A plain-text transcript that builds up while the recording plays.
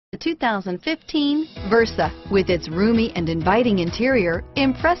The 2015 Versa. With its roomy and inviting interior,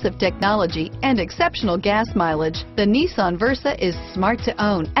 impressive technology, and exceptional gas mileage, the Nissan Versa is smart to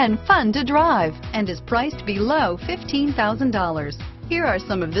own and fun to drive and is priced below $15,000. Here are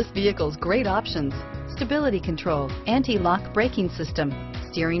some of this vehicle's great options: stability control, anti-lock braking system,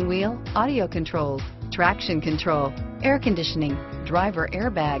 steering wheel audio controls, traction control, air conditioning, driver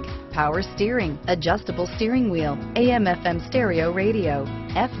airbag, power steering, adjustable steering wheel, AM/FM stereo radio,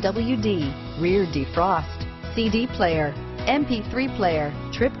 FWD, rear defrost, CD player, MP3 player,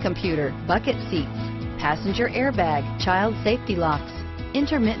 trip computer, bucket seats, passenger airbag, child safety locks,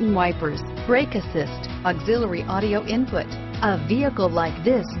 intermittent wipers, brake assist, auxiliary audio input. A vehicle like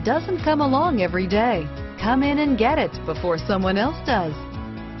this doesn't come along every day. Come in and get it before someone else does.